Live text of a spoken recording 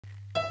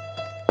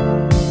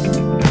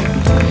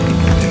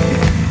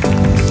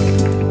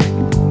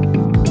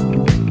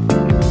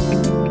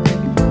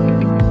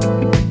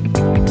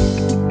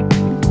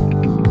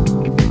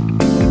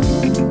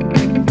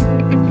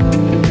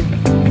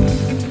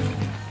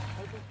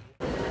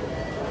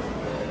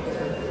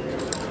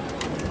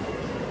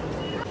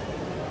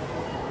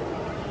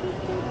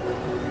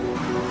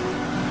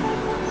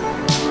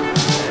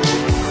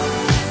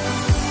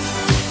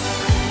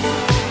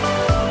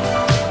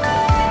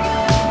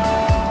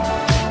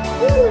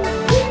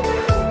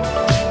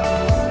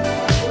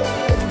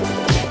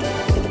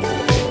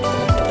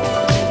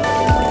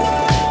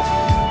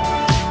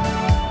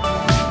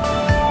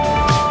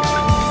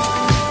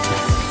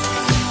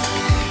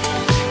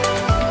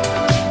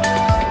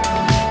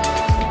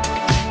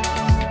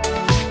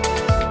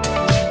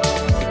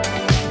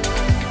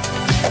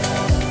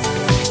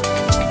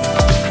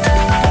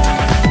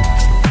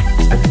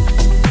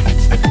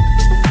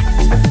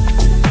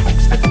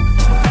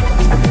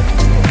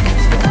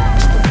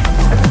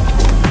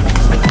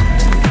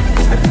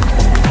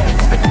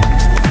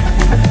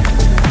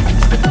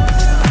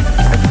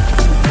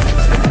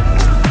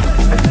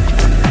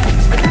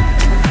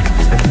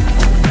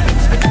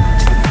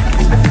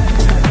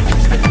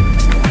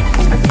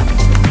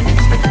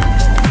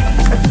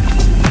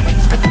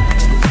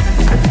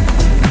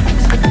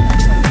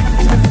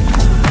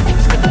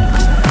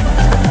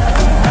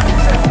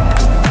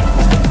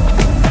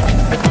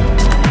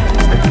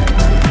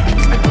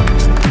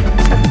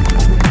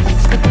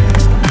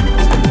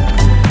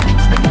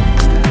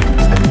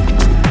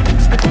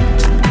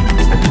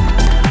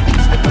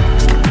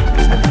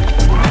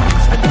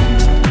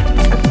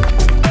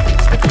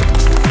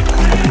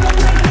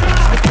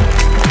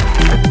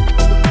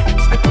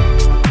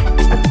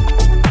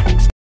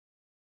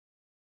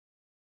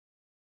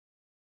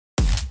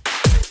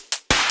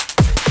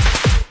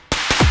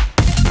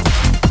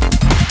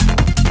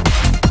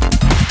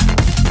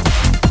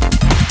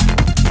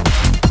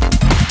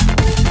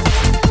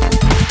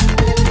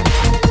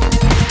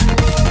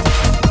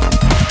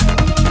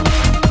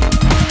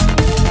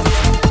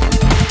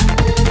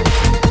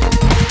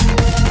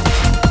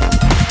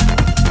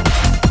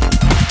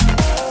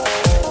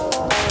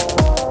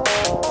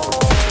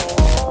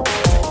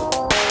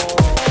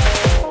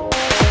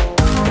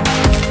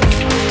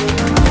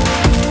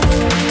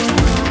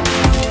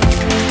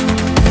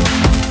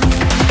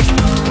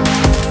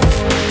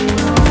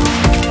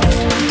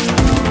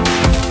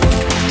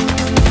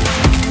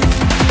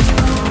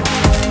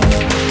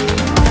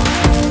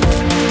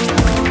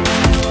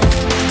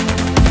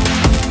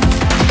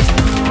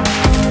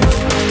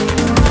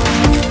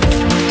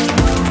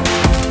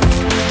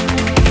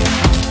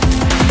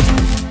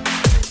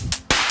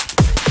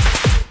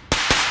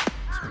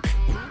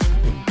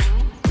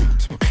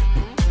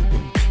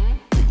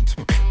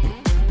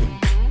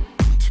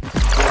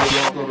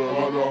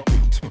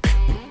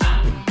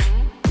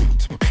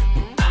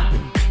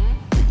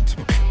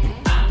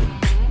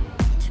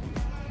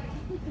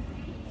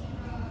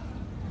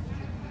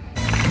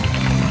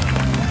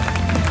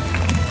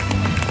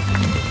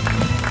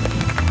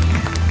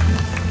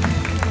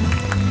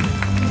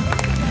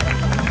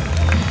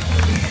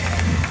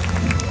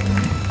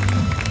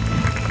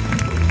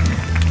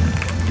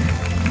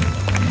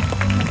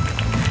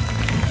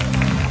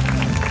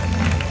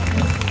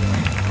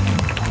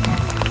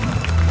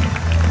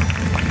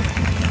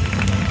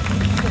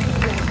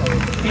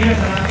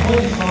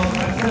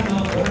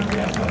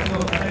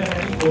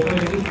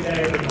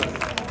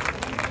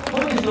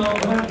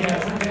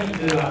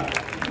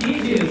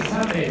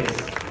23名です。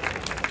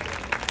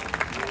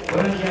ボ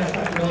ランティアスタ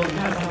ッフの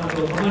皆様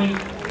と共に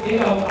笑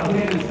顔あふ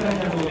れるスタ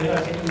ジアムを目指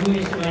して運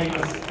営してまいり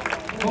ます。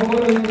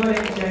心ゆくまで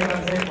試合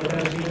観戦お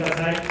楽しみくだ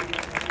さい。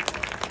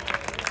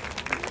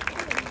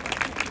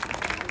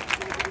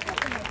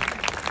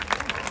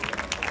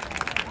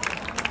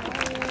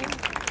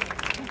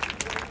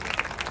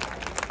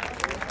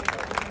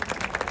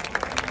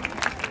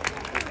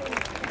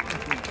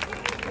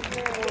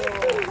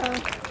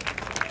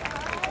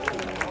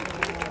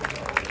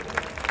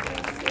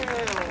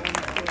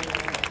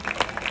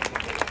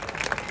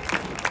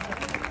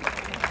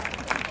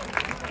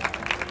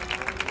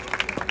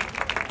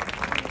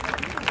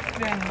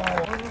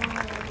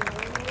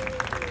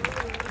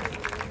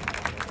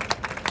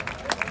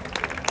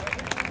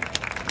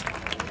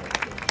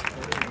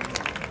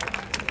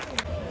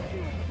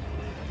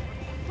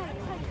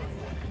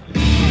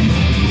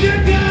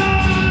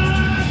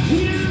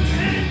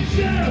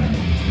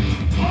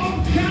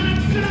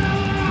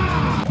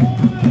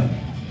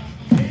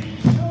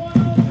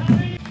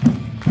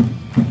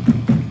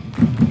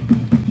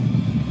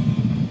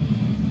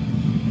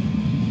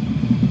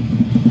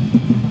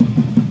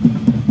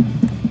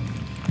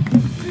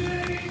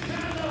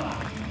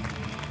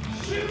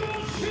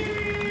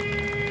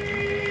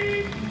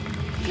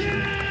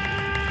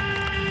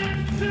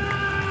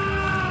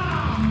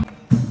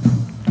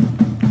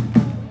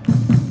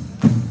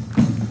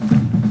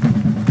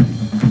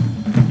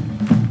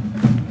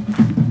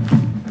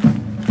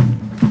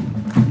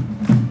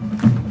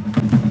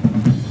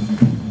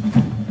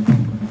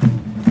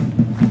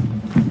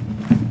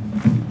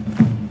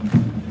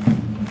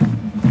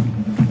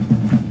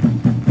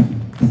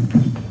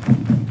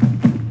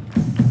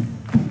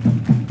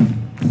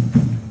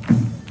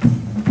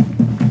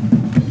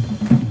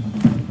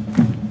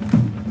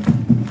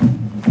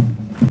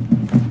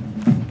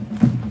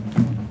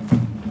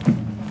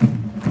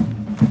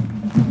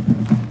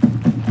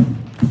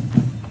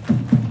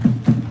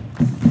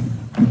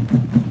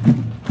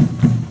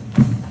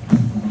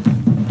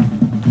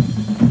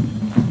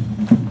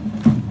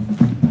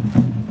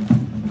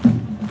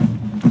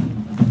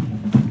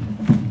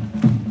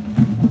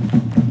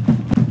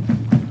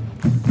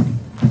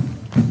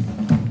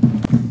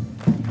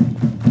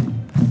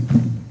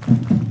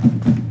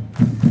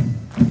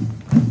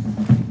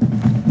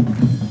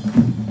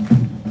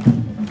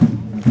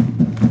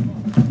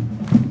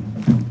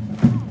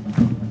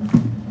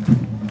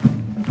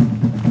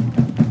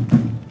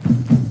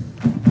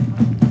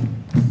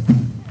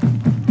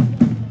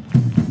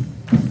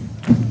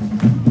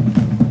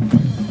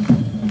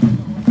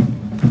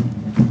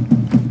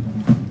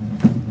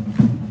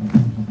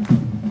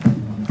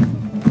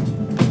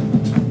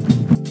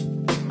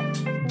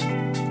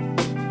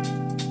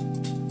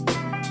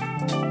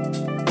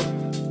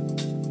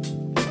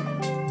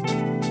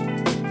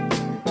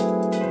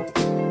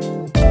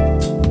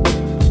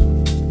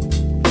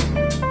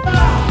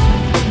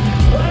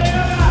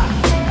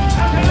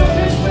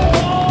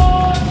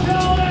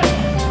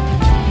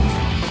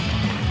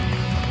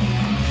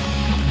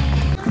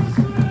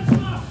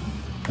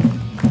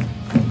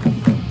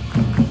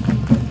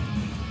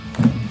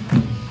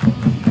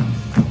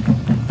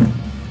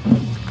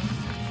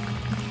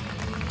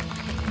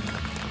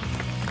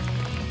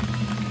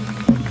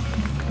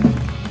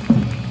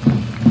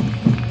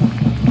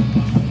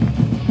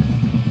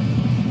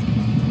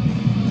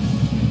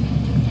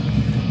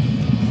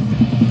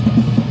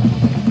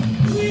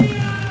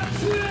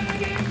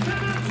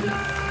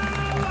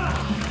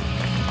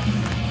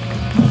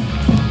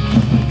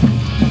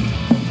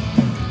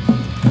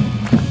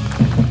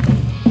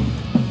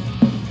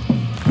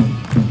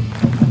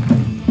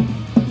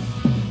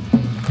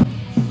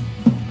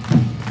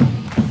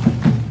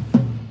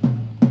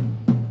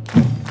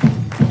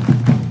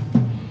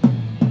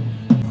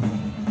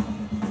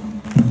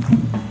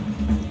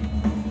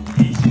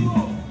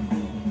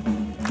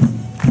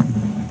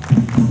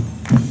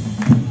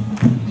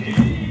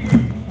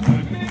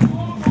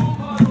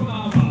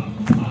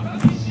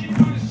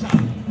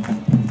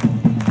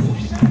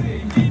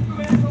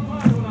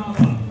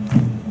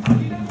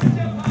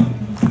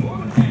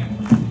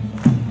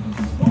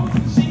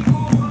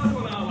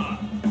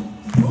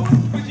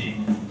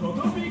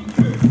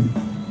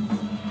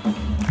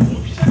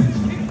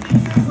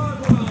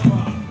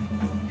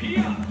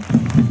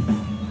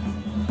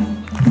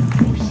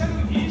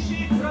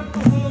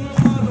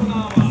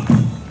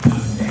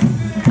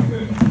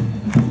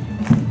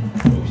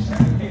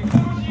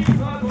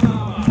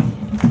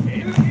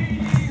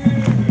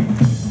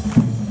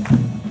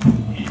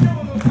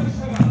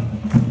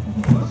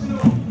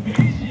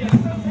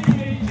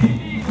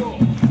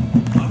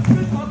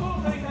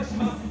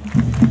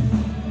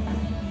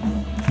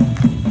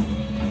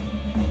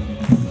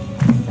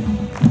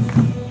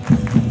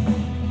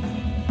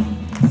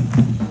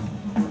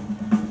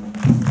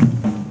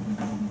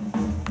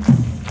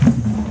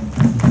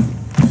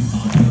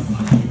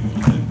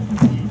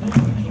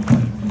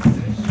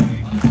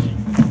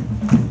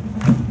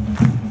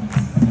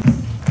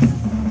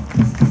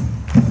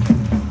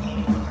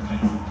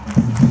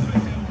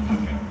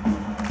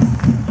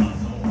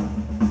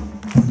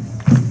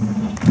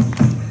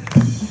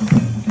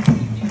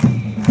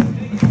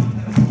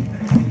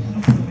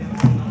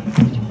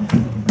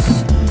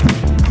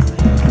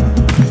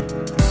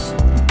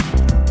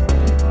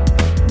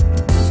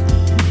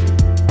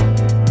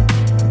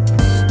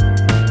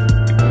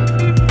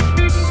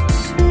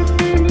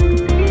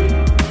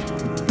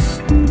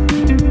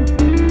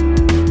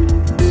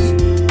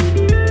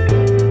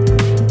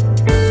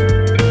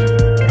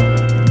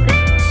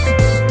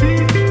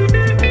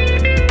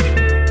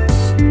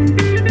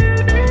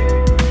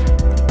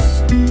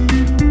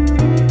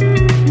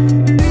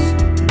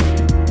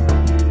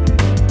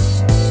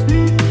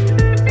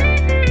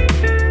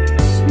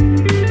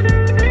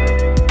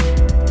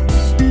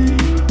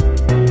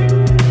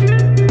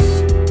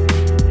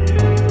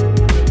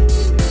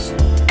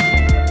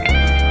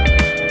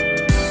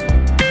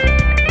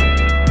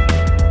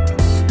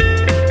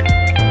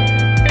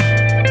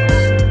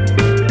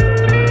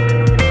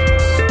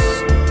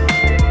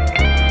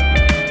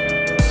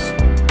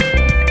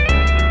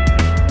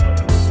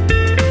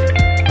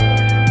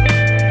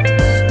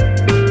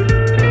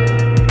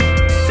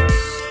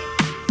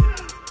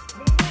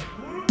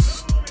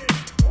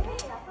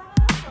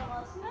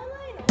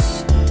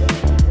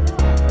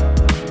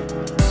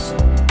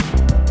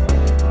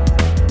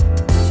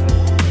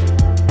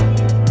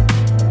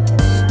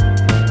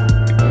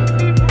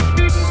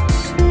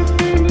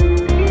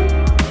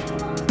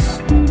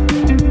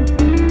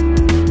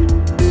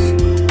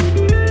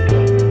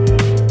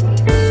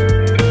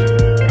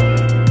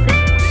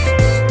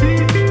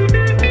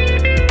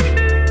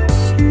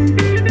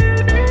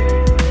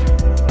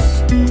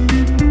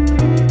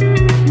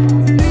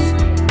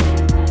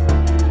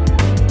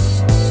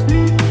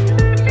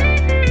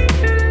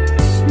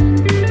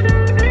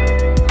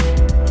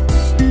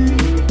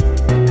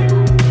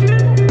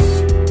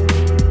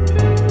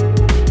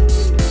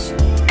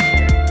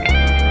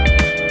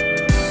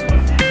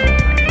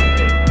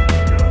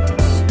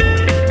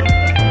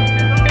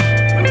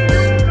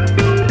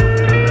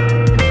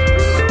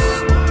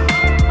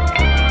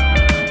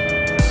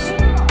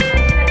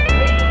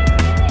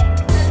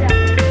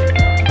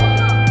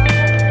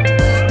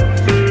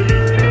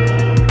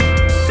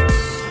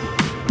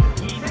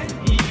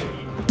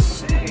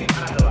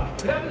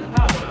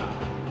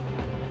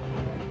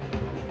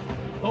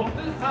トップ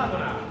パート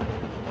ナー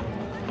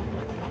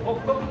北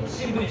国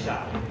新聞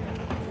社、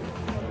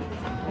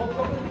北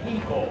国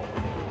銀行、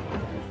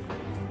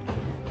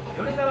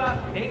米沢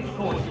電気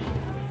工事、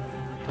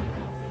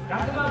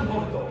100万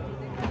ボルト、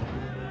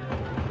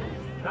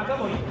中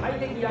森快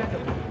適薬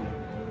局、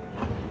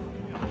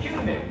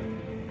9名、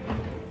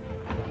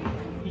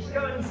石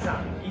川日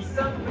産、日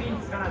産プリン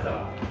ツ金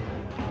沢、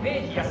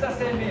明治安田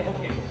生命保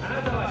険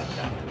金沢支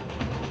社、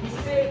一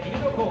斉ビ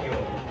ルド工業、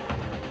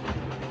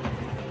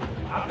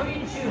アプリ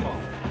注文、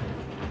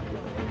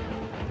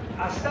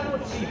明日の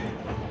チーム、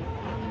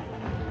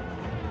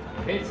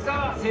別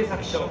川製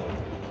作所、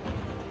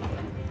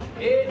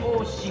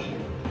 AOC、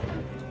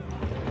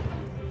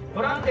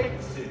 トランテッ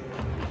クス、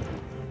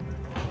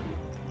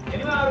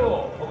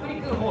 MRO 北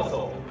陸放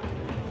送、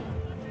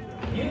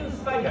ニュー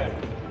スパイラル、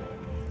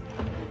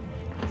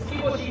月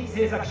星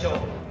製作所、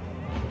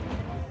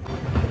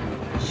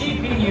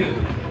 CPU、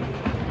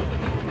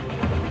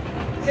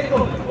 セコ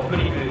ム北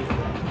陸、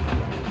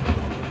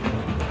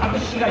株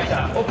式会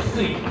社北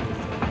水、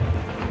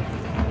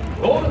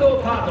ゴールド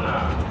パート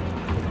ナ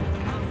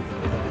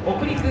ー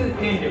北陸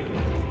電力、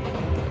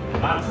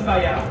松葉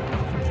屋、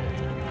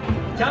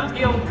チャン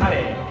ピオンカ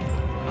レ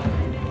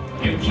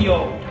ー、幸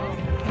男、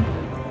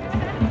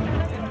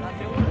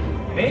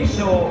名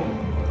称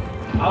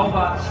青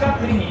葉歯科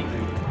クリニック、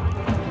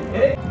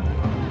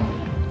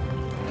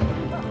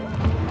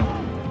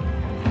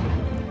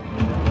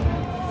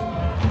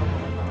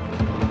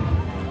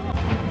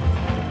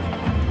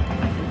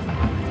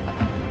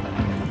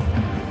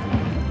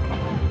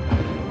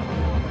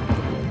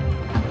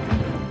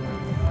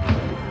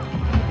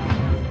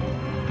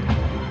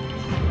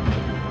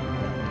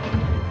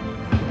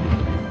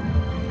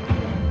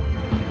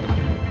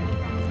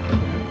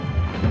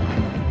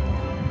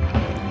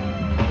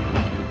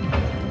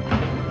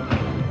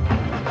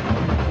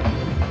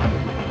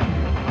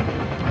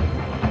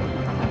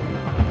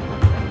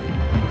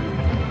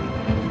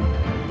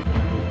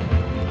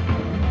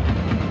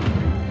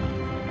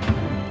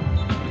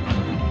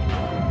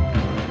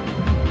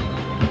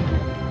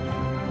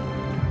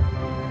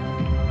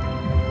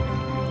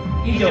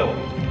以上、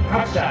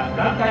各社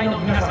団体の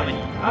皆様に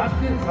熱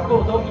くサ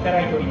ポートいた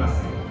だいておりま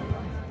す。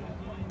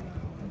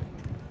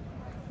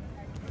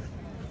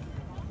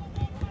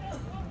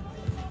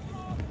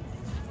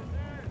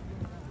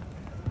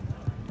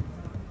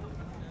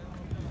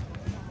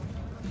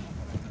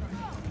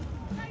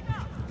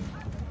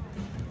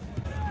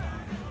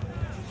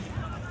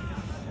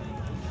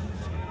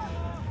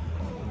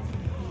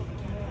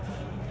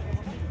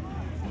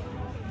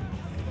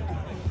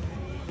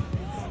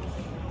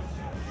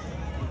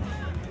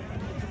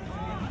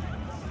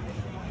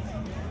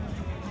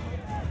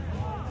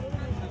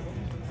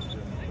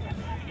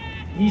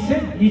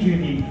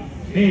2022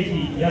明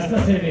治安田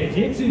生命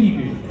J2 リ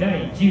ーグ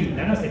第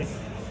17節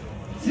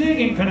ツエー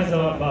ゲン金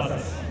沢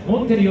VS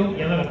モンテディオ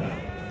山形。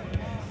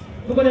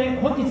ここで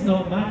本日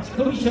のマッチ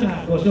コミッショナ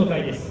ーご紹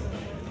介です。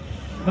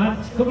マ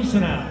ッチコミッショ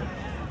ナ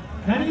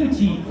ー谷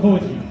内浩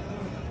二。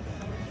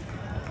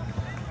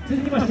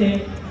続きまし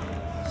て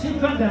審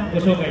判団ご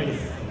紹介で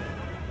す。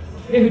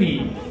レフ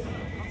リー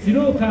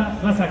鶴岡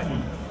正樹、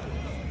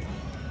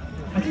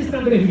アシス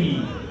タントレフリ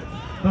ー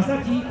正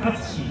木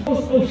敦、コー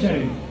スオフィシャ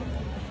ル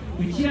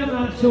内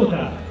山翔太。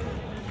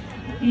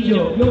以上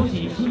4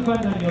市審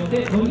判団によっ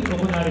て行わ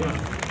れま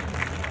す。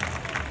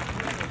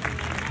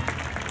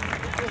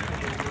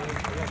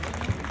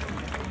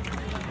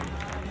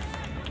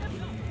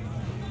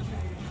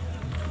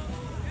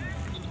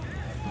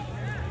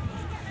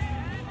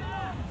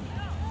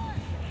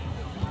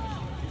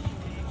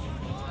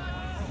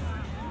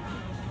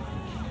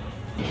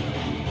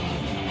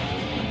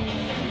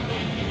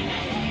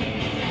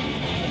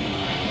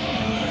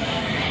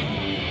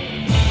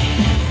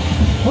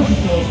本日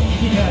の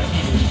右側チ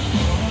ー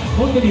ム、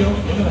モンテディオ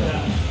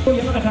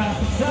山形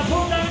サ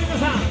ポーターの皆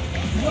さん、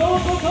よう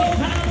こそ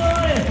金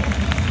沢へ。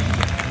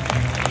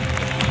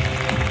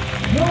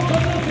ようこ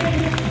そ西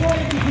武公園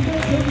陸上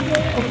競技場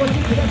へお越し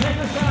ください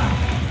ました。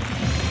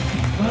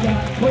まだ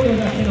声を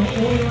出しての応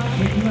援は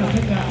できませ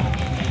んが、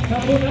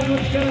サポーターの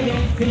力で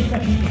選手た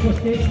ち、そ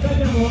してスタ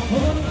ジアムを共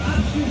に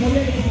熱く盛り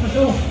上げていきまし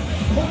ょう。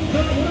本日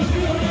はよろし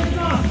くお願いし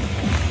ます。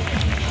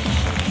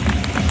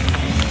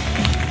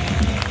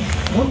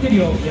モンテデ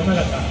ィオ山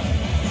形、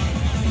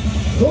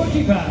ゴールキ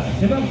ーパー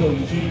背番号1、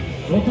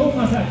後藤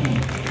正明。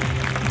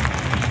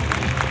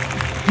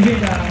ディフェ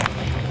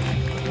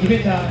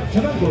ンダー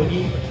背番号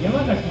2、山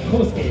崎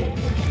康介。デ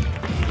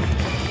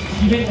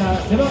ィフェンダ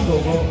ー背番号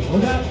5、小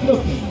田弘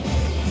樹。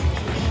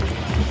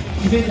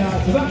ディフェンダ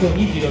ー背番号26、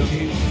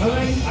河合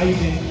歩。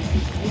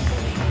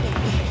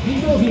ミ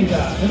ッドフィルダ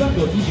ー背番号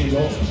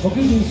25、国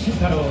分慎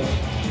太郎。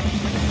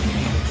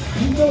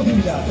ミッドフィ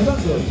ルダー背番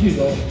号15、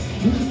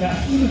藤田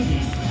伊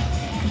吹。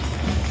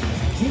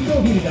ミッド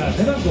フィルダー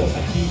背番号8、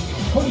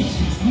小西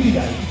雄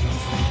大。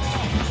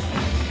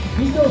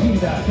ミッドフィル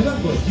ダー背番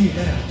号17、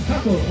加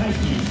藤大輝。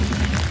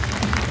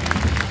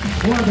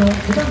フォワード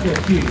背番号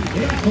9、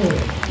レアコー。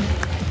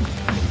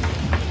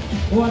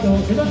フォワード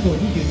背番号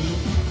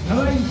22、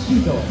河合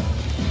修斗。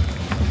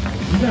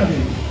リザーブ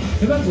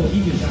背番号23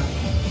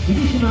藤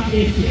島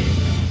AFA、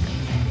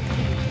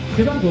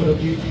 背番号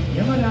6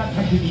山田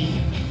拓海、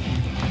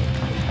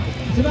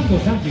背番号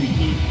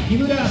31木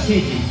村誠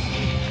二、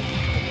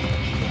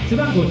背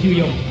番号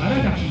14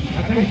荒垣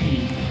孝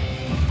之、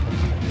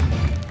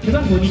背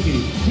番号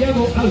20チア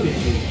ゴ・アウベス、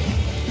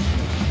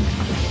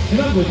背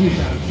番号13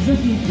鈴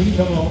木邦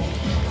友、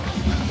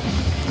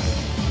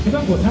背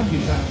番号33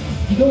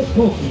木戸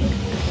幸輝、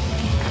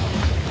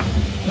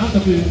監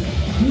督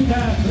ピータ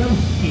ー・クラム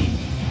スキ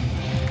ー。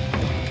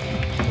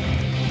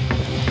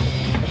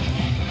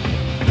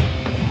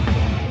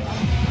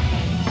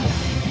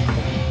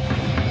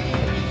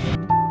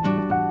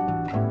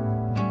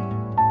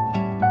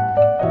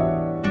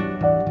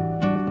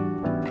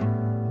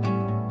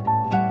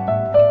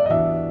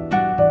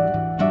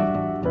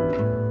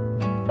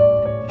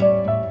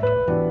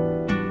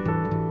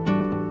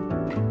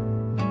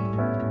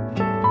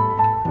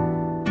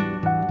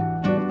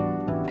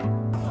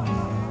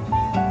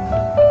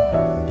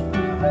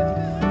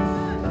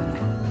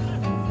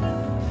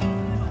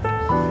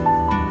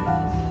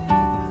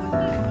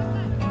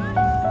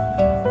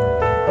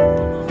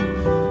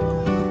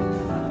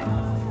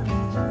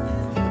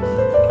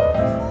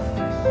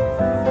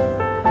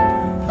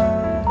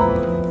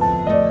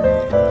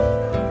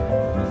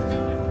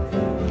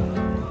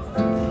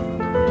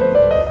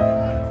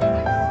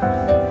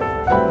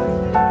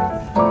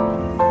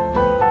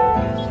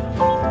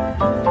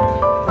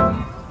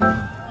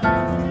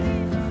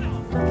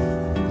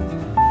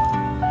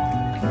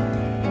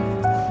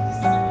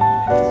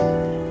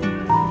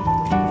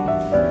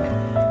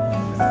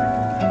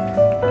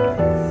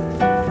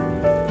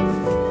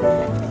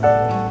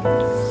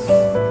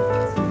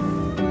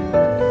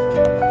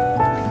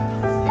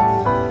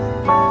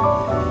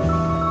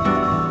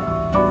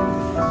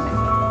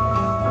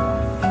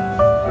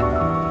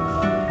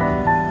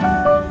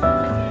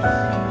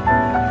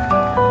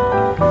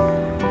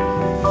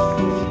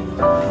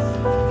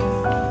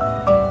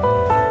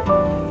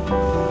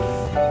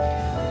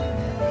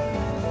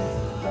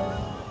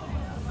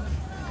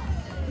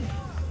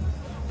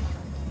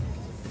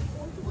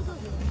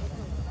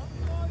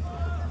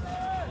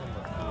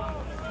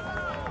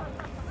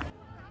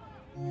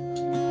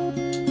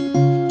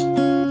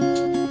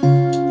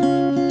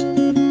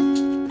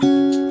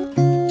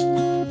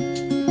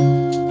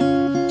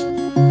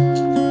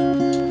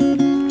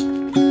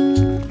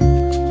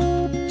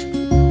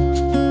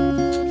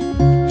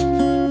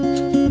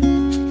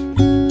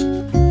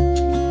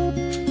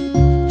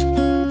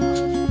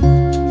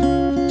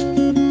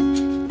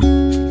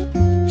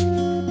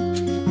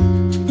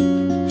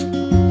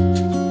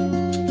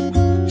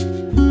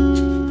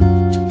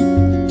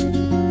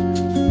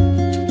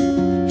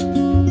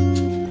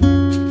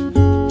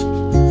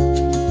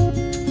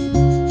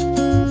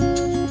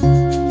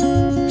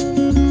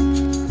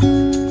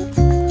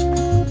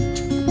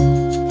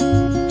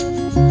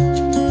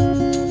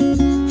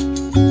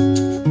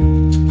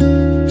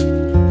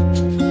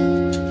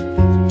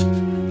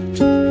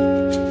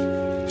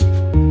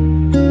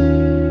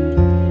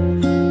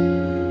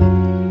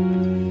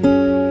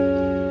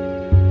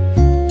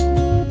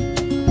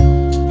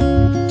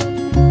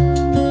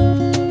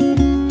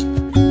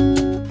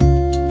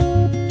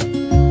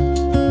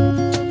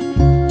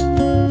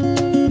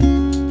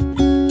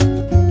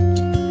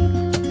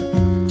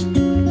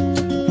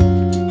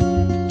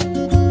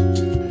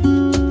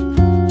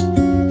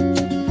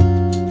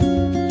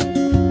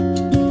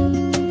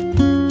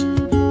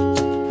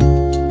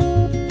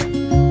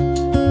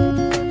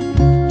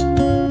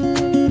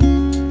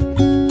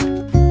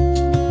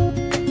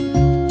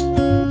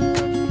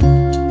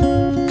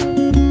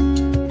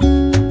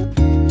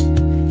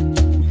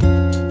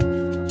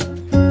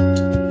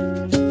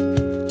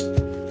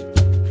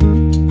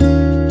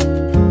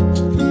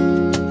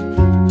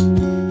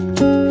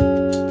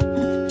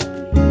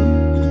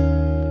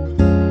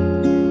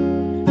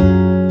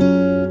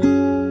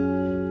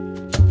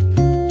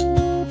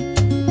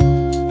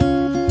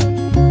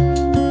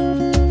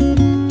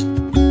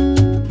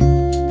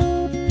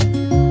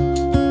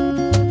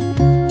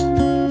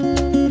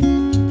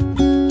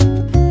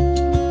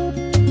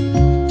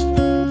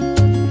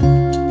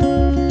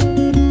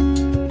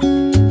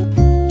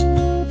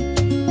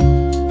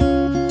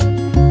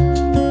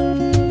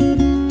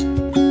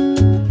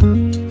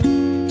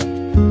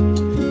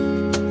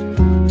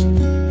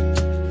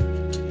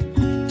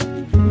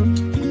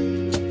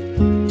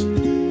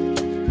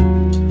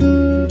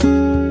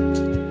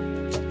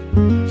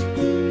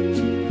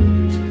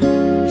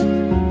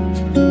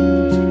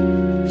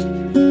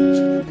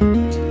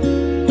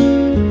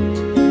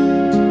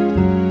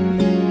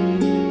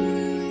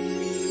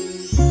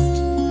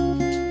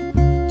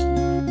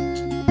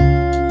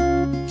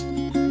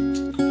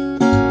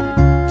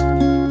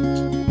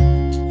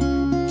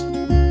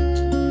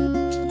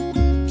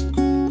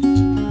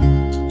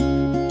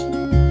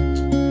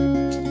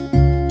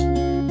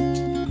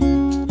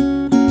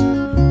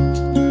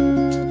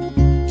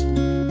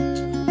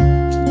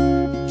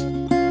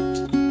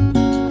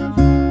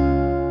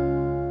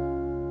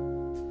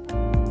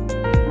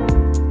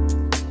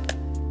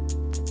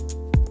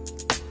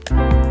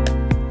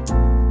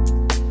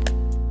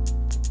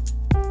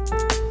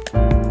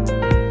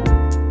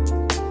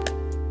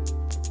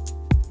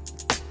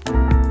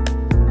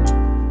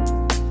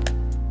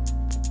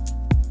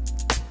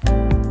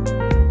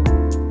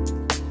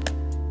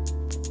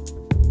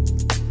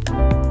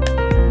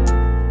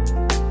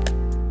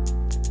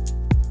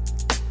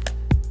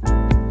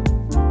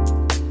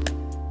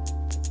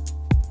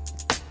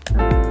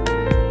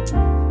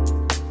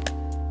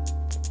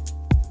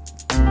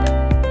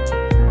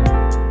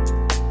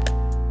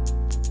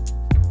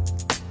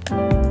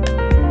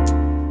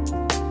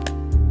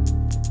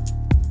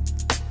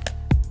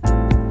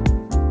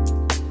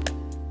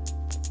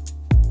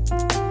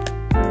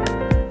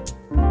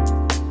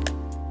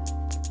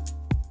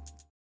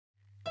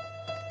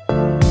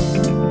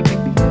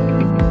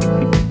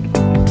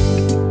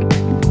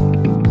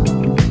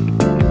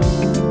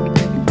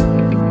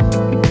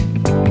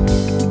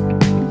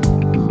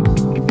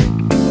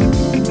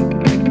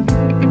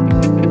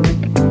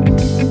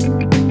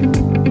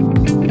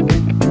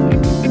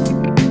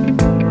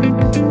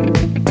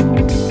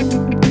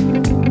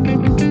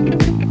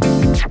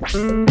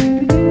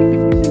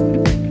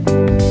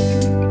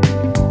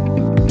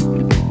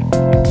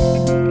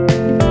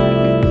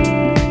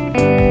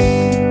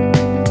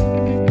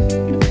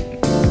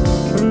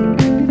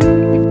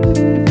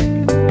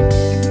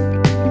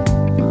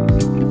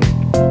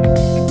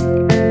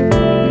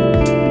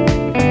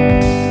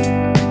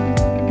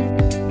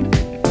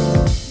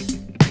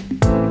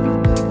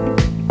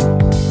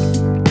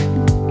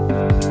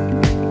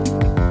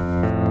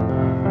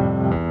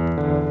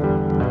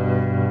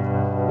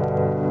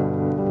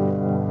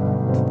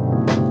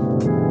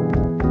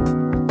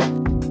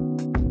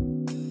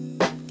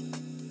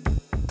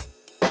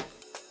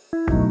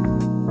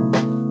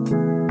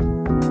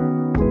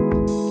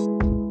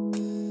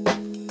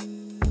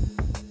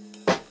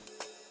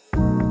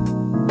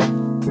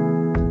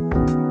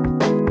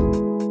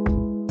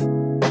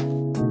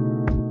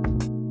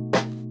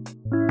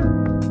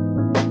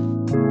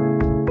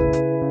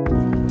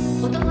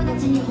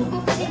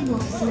ムを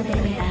勧めて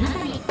くれたあな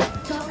たに、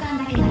朝刊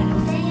だけなら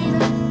5000円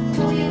分、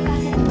共有カ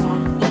セットから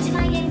1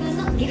万円分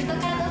のギフトカ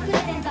ードをプレゼ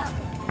ント。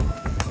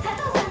佐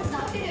藤さん伝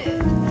わってる。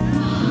も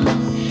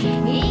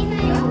うみんな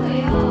読む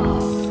よ。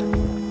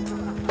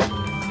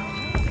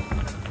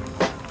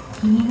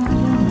君の今日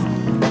が君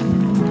の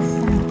明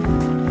日の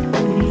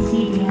嬉し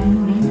い出会いの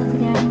連続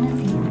でありま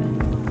すように。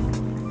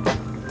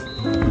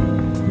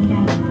未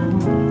来を守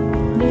る、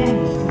未来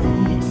を育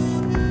てる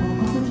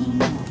王国銀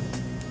行。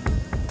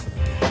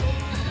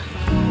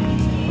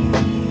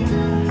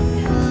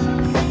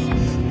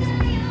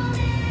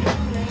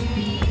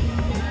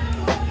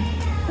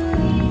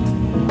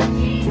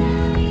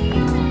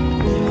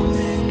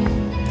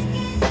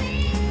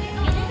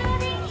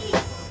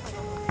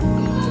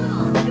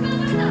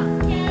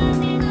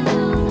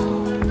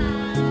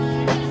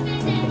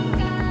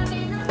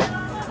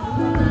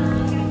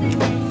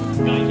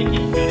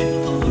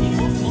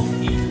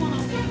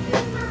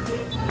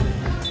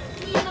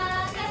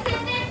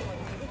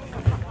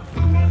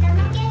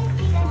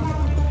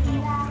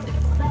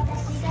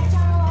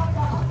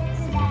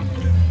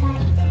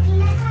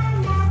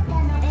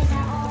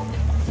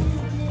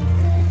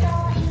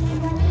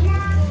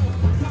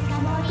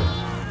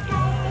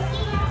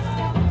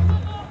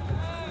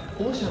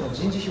御社の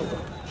人事評価、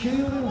給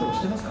与連動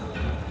してますか？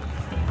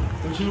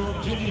うちの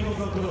人事評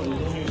価クラウドを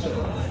導入したか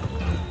ら、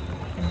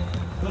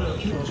彼は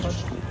給与をしま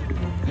した。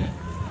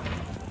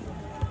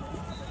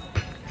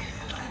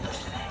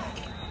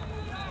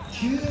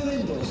給与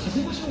連動さ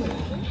せましょうよ。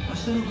明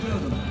日のクラ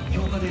ウドの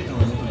評価データを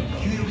もとに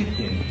給与決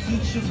定、通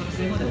知書作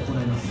成まで行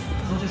います。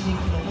その受信機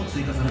能も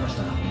追加されまし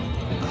た。明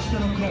日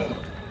のクラウド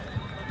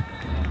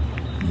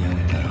見上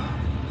げたら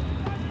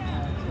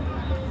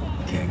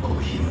健康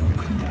費用の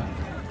国だ。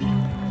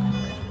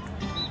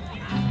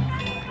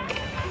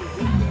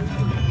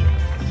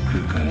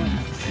空間に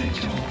成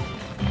長、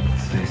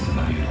スペース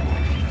バリューを置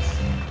いていま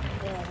す。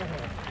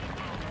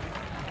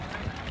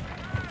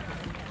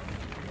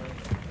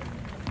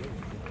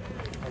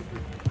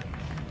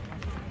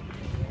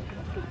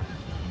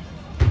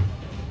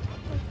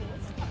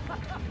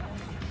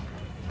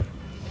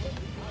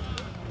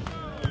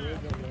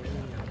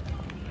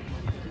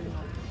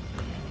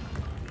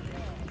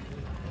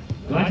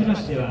輪島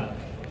市では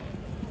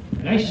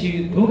来週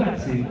5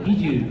月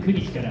29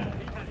日から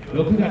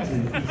6月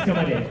5日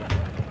まで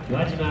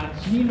輪島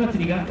市民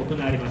祭りが行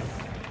われます。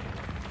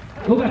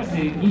5月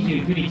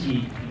29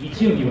日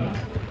日曜日は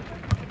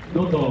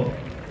能登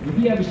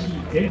麦わ節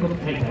全国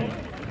大会、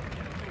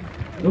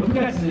6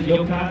月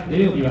4日土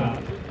曜日は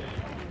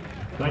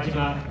輪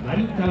島マ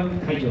リンタウン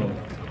会場、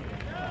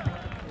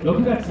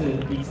6月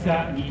5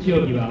日日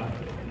曜日は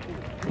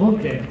門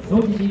前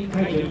総持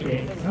寺会場に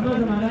てさま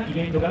ざまなイ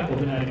ベントが行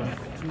われま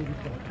す。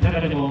中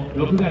でも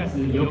6月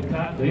4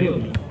日土曜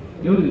日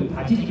夜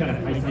8時から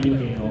開催予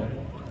定の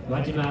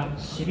輪島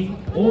市民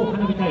大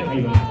花火大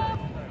会は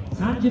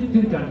30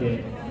分間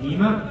で2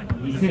万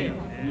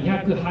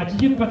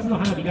2280発の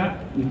花火が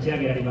打ち上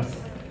げられま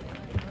す。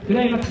ク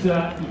ライマックス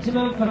は1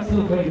万発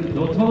を超える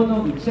怒涛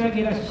の打ち上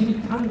げラッシュに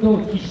感動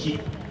を喫し、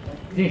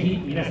ぜ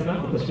ひ皆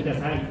様お越しくだ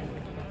さい。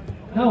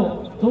な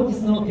お当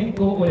日の天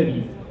候及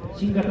び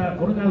新型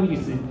コロナウイル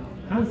ス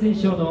感染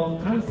症の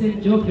感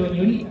染状況に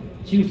より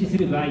中止す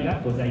る場合が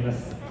ございま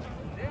す。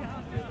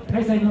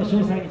開催の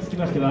詳細につき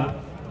ましては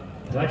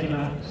輪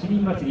島市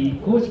民祭り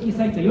公式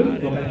サイトよ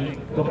り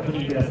ご確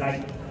認くださ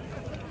い。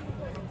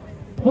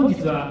本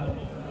日は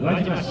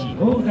輪島市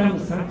ホームタウン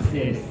サンクス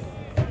デーです。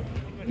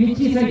ピッ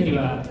チサイトに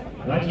は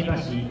輪島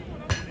市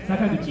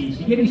坂口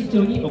茂市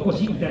長にお越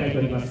しいただいて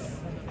おりま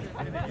す。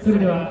それ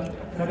では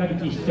坂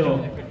口市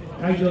長、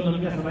会場の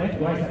皆様へ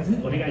ご挨拶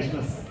お願いし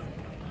ます。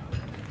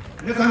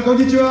皆さんこん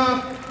にち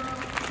は。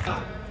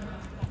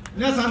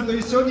皆さんと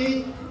一緒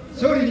に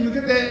勝利に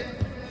向けて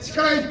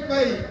力いっ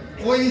ぱい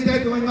応援した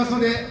いと思います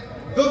ので、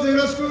どうぞよ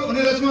ろしくお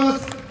願いしま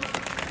す。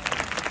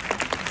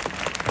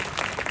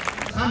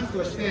産地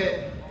とし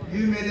て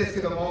有名ですけ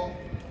ども、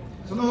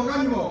その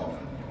他にも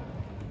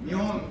日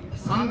本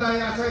三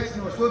大朝市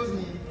の一つ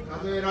に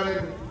数えられ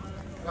る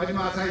輪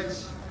島朝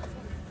市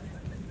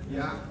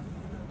や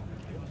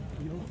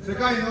世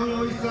界農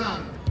業遺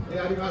産で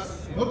ありま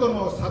す能登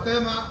の里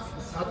山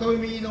里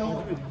海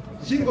の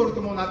シンボル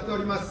ともなってお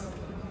ります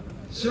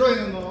白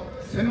犬の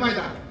千枚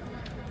田、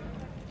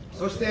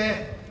そし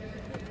て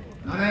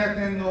700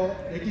年の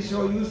歴史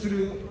を有す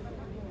る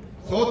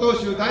曹洞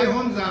宗大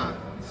本山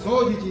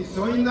総持寺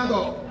祖院な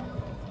ど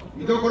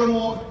見どころ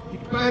もいっ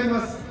ぱいあり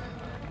ます。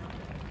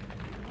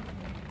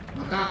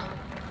また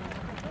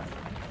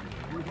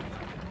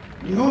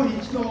日本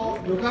一の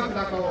漁獲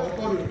高を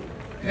誇る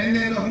天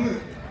然のフ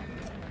グ、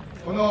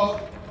この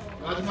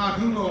輪島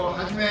フグを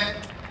はじめ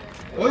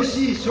おい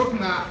しい食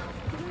が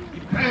い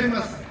っぱいあり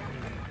ます。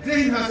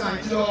ぜひ皆さん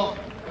一度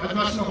輪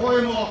島市の方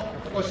へも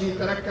お越しい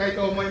ただきたい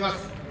と思いま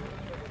す。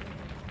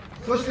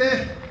そして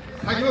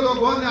先ほど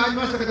ご案内あり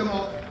ましたけれど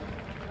も、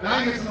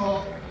来月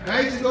の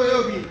第1土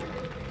曜日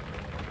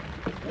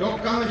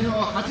4日の日の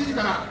8時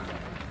から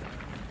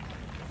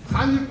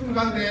30分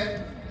間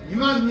で2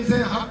万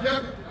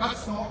2800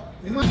発の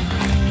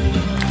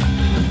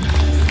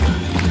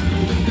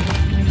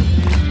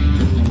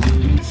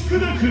砕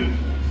く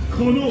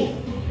この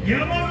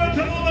山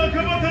形の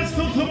仲間たち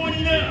と共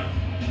にな。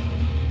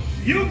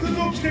よく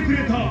ぞ来てく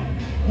れた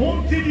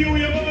モンテディオ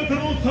山形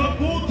のサ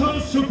ポータ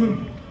ー諸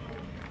君、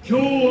今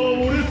日は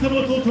俺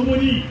様と共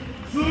に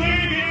ツエー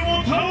ゲン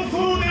を倒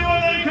そうで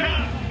はないか。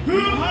ふは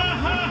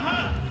は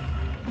は。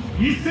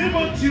見せ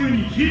場中に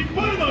引っ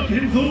張るな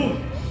健三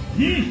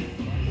に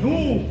今日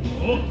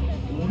は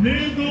お願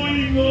い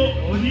が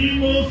あり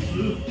ます。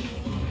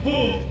は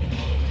あ、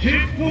へっ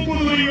ぽこ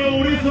取りが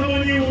俺様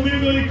にお願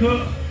いか。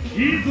い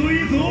いぞい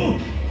いぞ、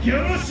ギャ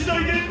ラ次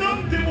第で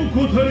何でも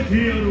答えて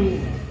やろう。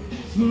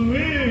ツエ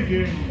ーゲ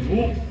ン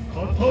を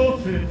勝た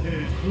せて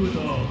くだ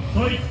さ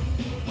い。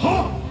は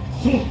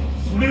そ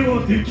れは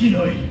できな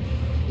い。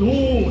ど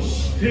う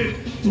してっ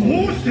てそ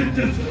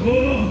れ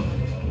は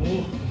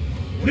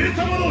俺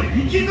様の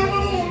生き様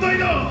の問題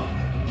だ。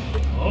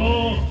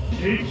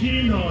でき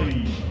ない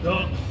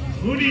だ。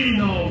無理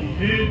なお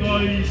願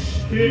い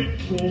して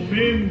ごめ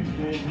ん。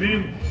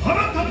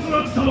腹立つな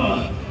貴様。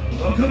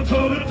分かった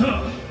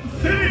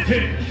せめて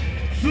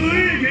ツエ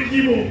ーゲ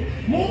ンに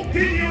もモンテ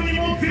ディオにも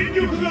全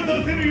力が出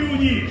せるよう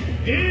に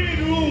エ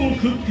ールを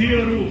送ってや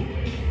ろう。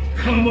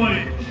構え。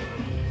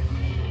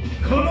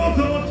金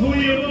沢と山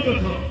形、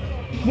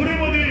これ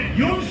まで4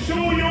勝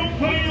4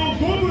敗の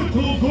五分と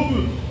五分、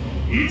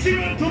一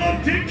丸となっ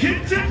て決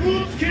着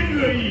をつける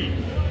がいい。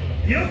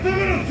ヤサガ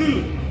ラス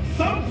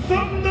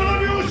337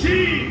拍子、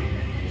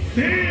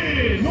せ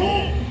ーの、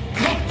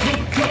チャッチャ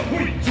ッチャ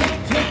ほいチャッ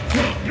チャッチ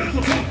ャ、ヤサチ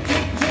ャッチャ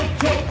ッ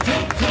チャッチャッチ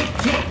ャッチャ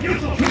ッチャ、ヤ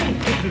サ今日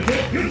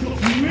ヤサス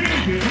ウェ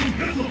ーゲン、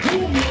ヤサ今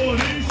日は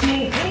連勝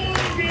ホーム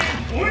ゲー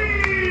ム、おい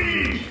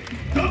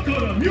だか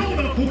ら妙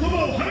な言葉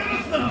を流行ら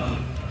すな。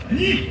に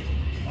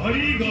あり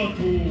がと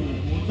う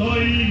ござ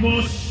いま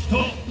した。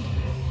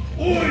お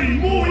い、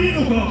もういいの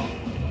か。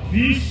ミ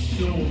ッ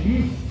ショ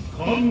ン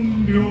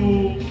完了。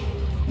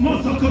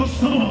まさか貴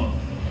様、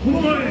こ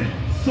の前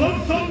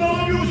337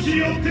拍子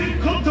やって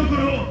勝ったか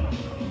ら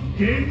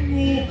弦を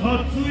担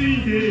い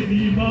でみ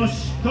ま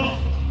した。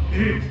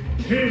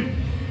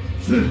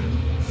ツエ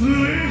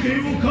ーゲ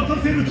ンを勝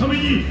たせるため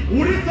に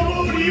俺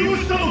様を利用し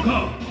たの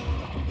か。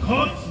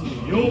勝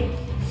つよ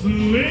ツエ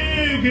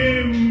ーゲ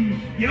ン。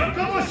やか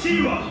まし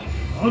いわ。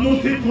あの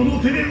手この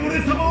手で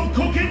俺様を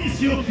コケに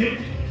しよって。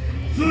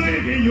ツエ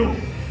ーゲンよ、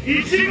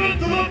一丸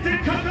となって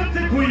かかって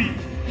こい。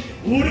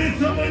俺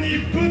様に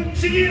ぶっ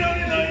ちぎら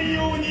れない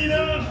ようにな。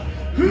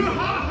ふはは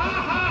は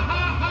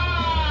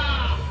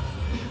は。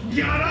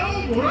ギャラ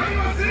をもらい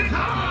忘れた。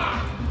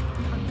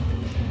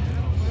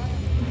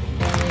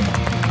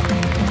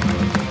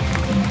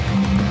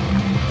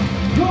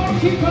ゴール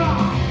キーパー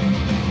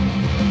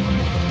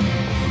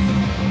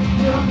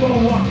ナンバー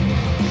ワン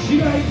白井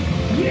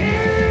優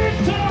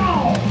斗、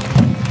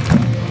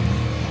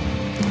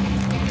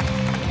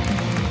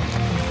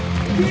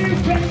ディフ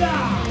ェンダー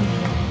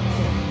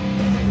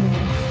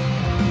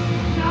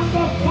ナンバ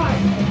ー5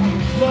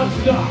松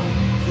田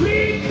リ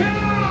カ、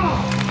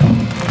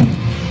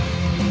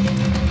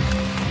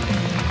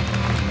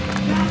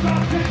ナンバ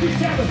ー27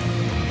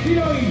広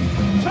井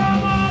玉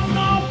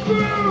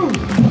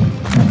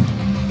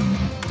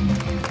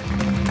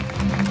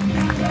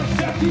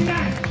信、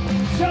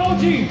庄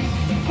司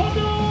ほど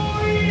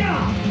や、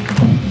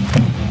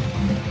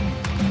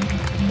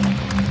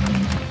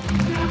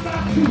ナンバ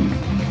ー2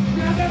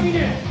長峰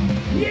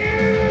優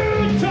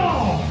斗、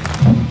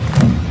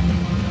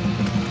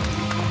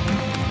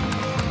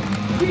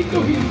ミッド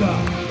フィルダー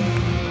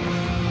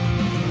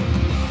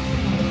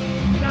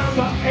ナンバ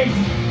ー8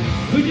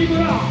藤村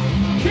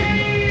圭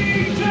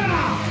太、ナ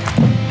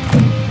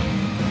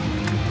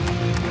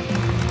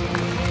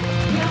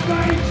ンバ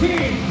ー1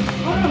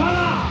小野原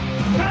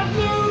和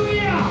也、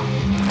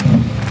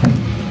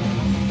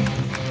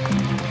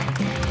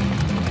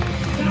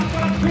ナンバ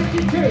ー22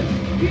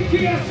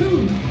池安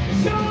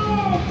翔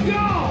吾、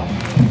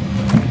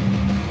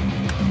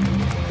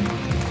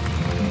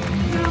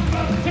ナンバ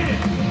ー10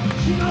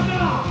島田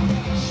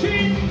慎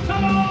太郎、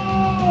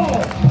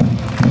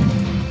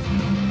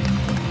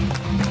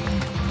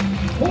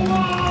フォワ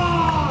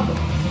ード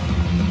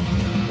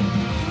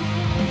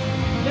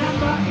ナン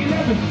バー11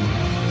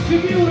杉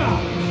浦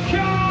恭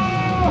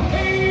平、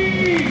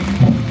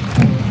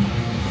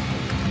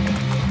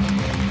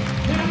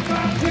ナンバ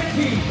ー20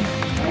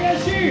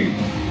林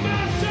正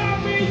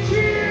道、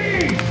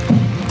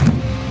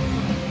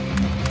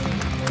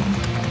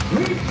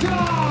リチャー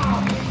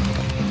ド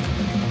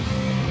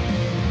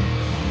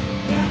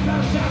ナンバ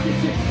ー36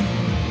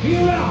三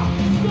浦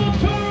元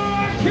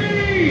明、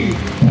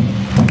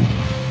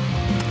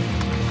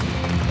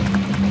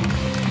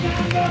ナ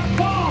ンバー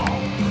4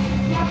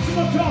松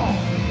本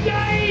大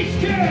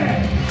輔、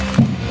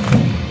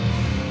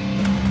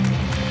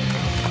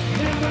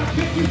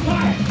55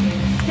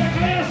高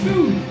安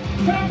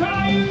高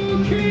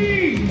之、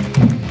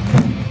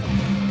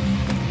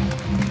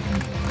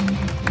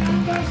ナン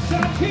バー30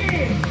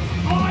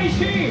愛知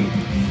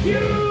雄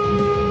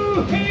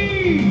平、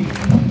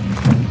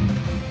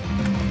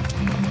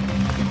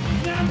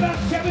ナンバー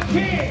17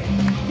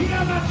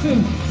平松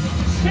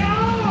翔、ナ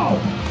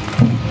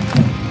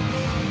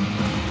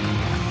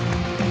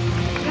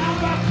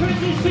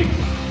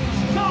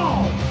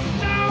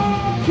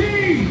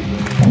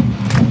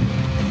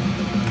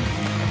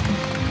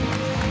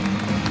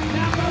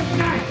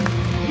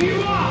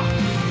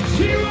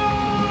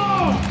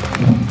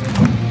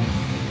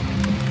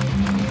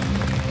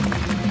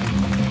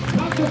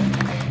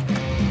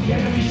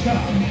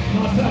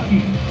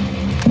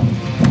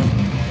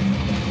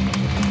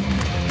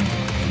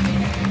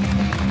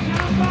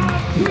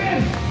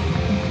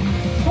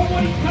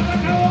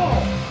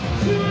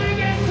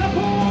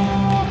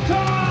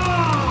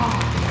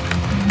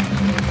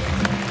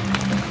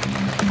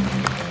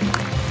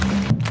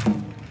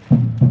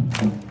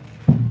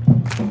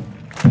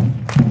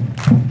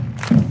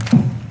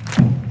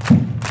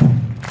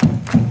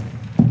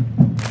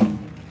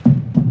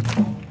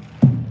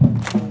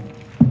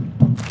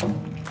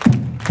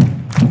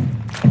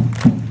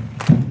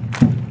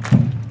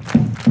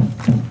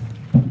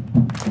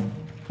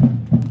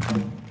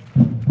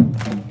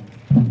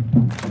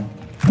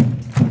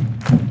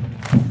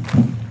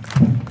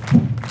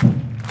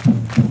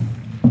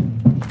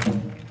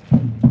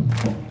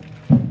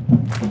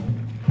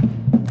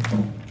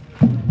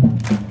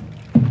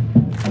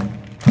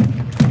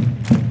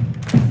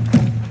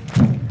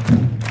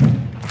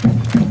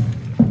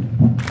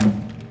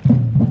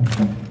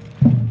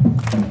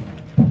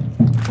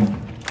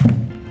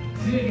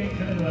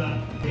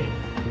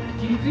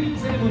キックイン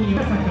セレモニー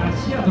は坂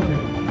シアト君、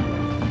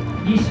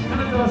西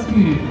金沢スクー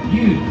ル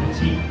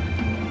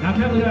U8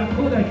 中村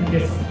光大君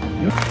です。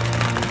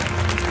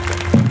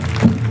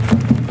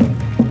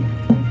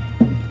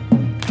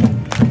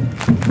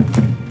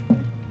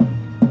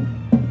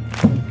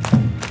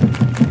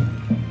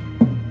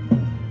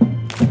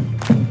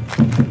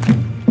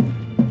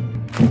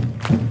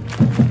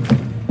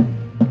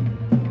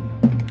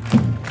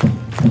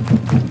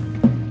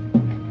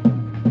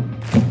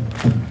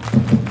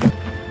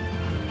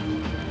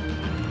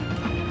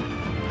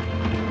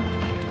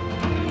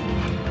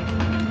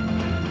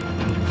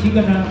新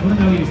型コロ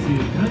ナウイルス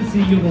感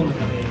染予防の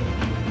ため、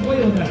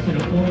声を出しての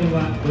応援は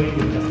ご遠慮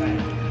くださ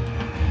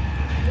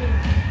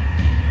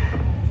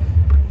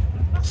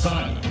い。さ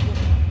ら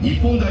に日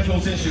本代表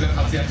選手が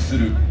活躍す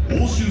る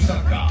欧州サ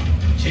ッカ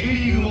ー J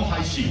リーグも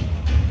配信。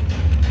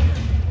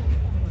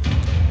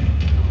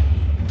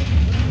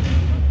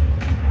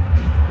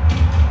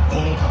こ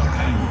の戦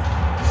いに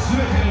全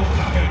てを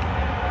かけ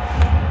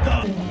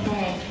る。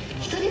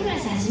一人暮ら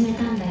し始め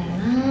たんだよ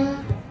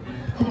な。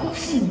報告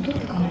書も取っ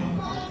てから。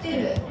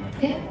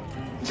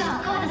じゃ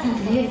あ川田さん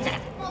とゆりちゃん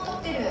もう撮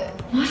ってる。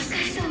もしか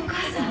してお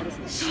母さん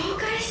紹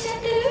介しちゃ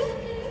ってる？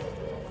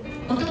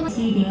おとな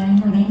しい出会い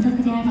の連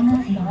続であり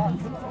ますように。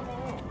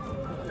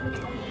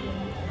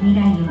未来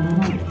を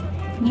守る、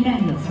未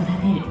来を育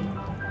てる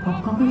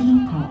北国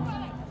銀行。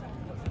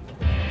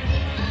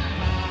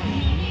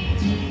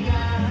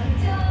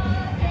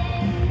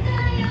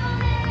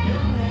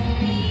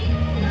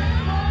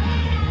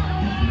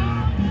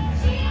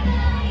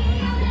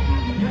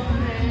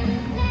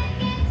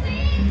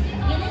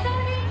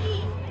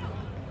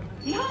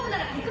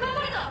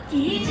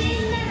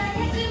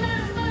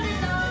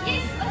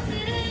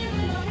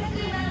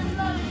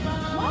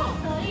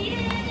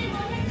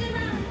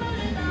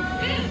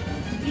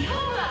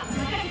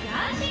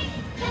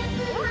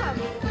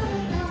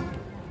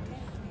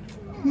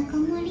中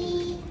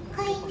森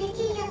快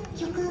適薬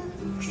局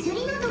薬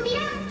の扉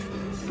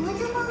スポーツ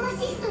ファーマ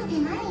シストって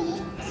何？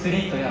アスリ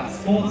ートや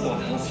スポーツを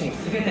楽しむ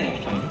全ての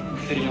人に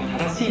薬の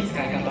正しい使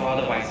い方をア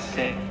ドバイスし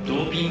て、ド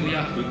ーピング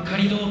やうっか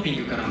りドーピ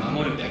ングから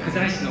守る薬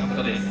剤師のこ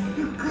とです。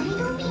うっかりド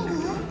ーピング？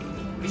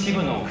一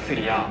部のお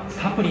薬や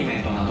サプリ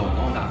メントなどを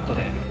飲んだこと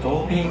で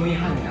ドーピング違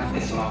反になって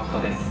しまうこ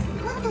とです。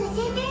もっと教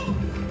えて。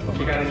お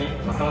気軽に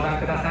ご相談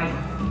ください。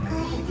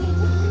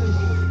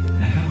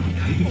中森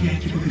快適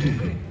薬局グルー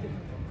プ。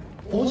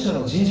御社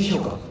の人事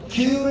評価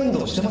給与連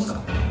動してます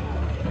か？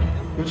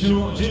うち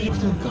の人事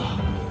点か。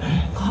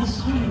会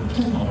社に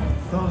来てんの？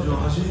彼女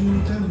は走りに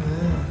いたよね。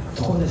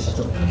ところで社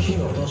長、給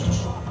与はどうしま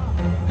しょう？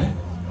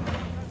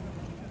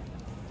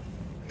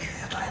給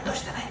与と連動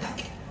してないんだっ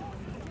け？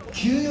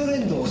給与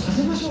連動さ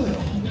せましょうよ。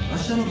明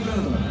日のク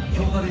ラウドなら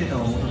評価データ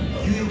をもとに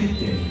給与決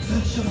定通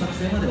知書作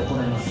成まで行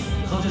います。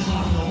顔写真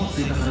機能も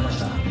追加されまし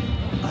た。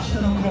明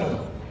日のクラウ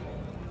ド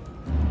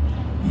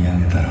見上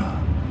げたら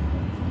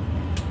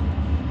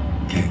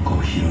結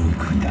構広い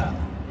国だ。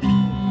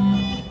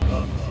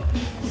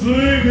スウェ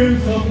ーゲン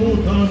サポ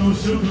ーターの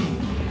諸君、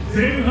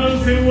前半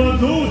戦は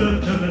どうだ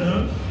ったか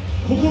な。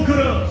ここか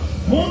ら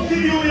モンテ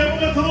ディオ山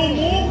形の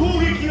猛攻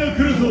撃が来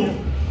るぞ。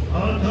果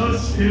た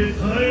して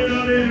耐え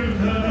られる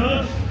かな。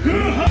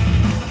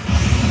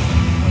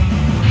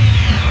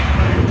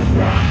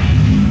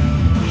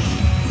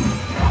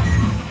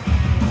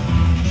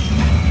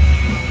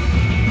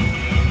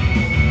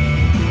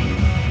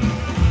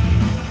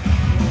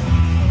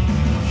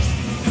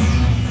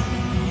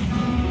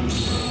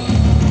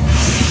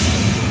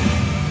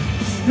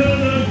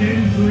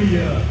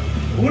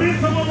俺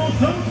様の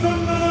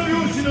337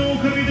拍子のお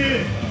かげで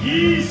い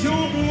い勝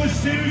負を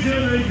してるじゃ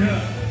ないか。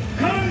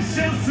感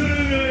謝する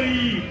がい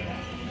い。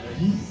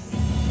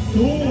ど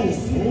うも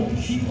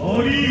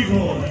ありが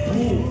と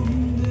う。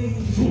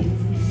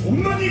そん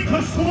なにか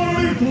しこま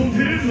られると照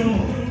れるな。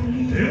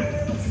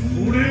そ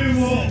れ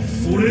は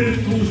それ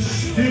とし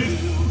て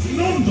な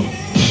んだ。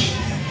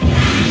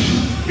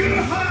ぐ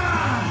は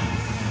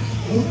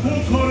ー、ここ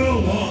から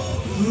は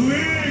スウェ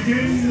ーゲ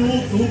ンの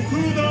独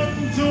壇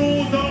場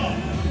だ。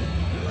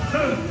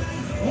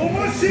面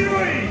白い。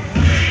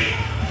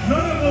な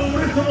らば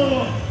俺様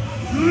は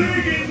スウェ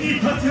ーゲンに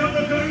立ちはだ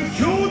かる強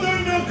大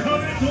な壁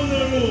とな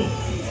ろう。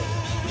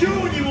卑怯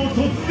にも突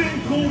然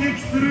攻撃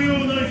するよう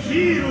なヒ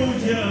ーロー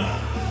じゃ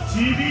ち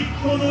びっ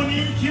この人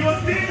気は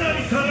出な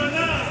いからな。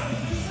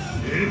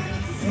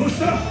どうし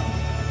た？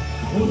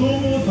子供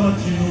た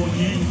ちの人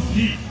気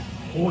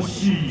欲し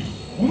い。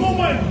この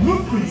前のム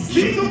ックに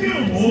聞いとけよ。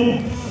も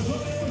う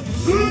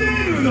す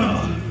ねるな。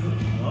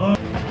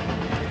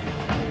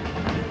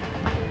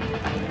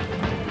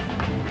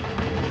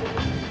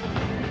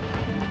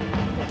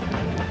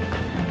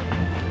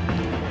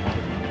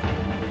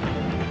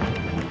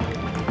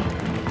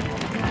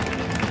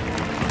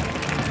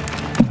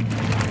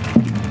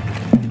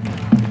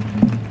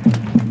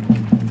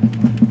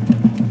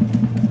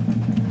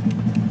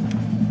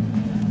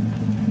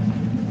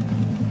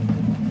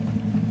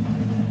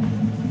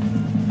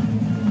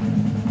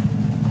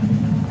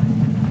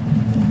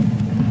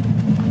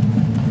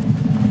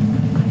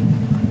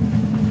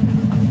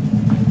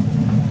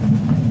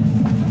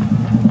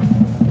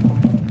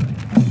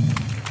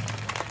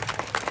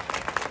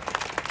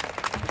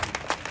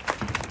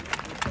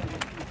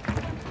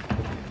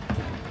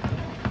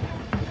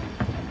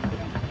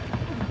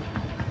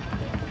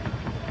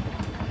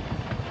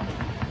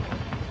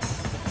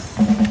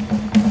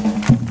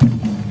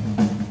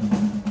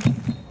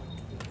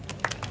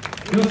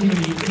両チームに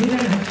盛大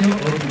な拍手をお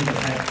送りくだ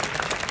さい。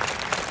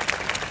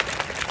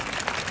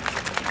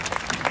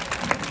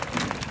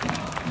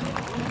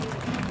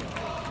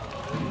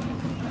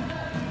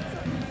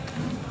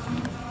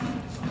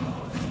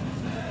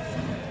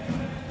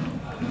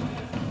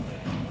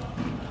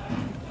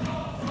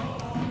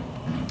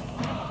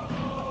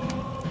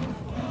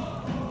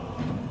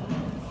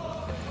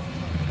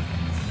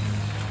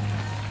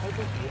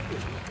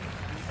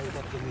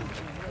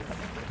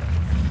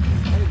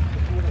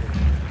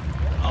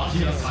ア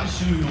ジア最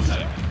終予選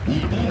日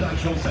本代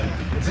表戦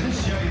全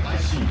試合配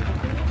信。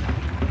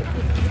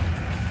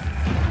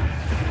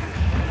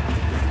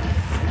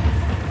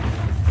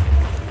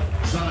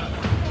さら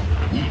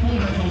に日本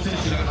代表選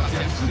手が活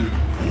躍する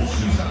欧州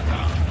サッカ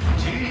ー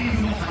J リー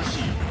グの配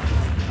信。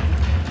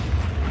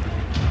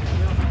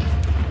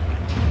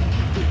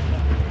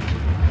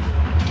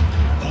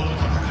この戦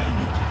いに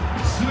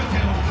全て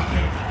をかけ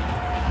る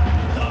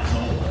だぞ。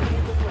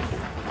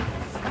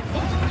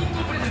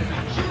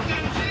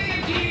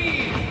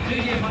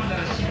ファンな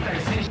ら知りたい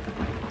選手。ス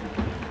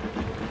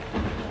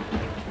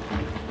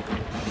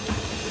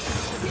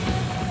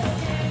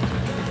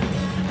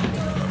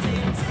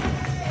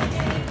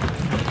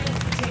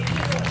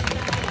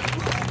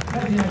タ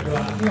ジアムは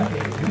岩手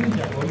グルージ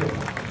ャ東洋館。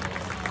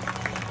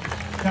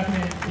昨年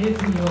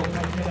J2 を勝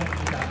ち上がって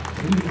きた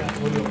グルージャ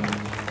東洋館。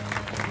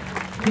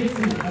J2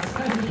 初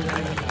開催とな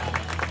りました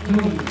上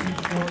位進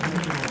出のため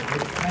にも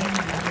絶対に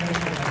負けられない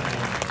戦いで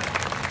す。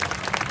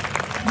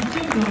日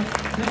曜日の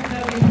センタ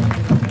ー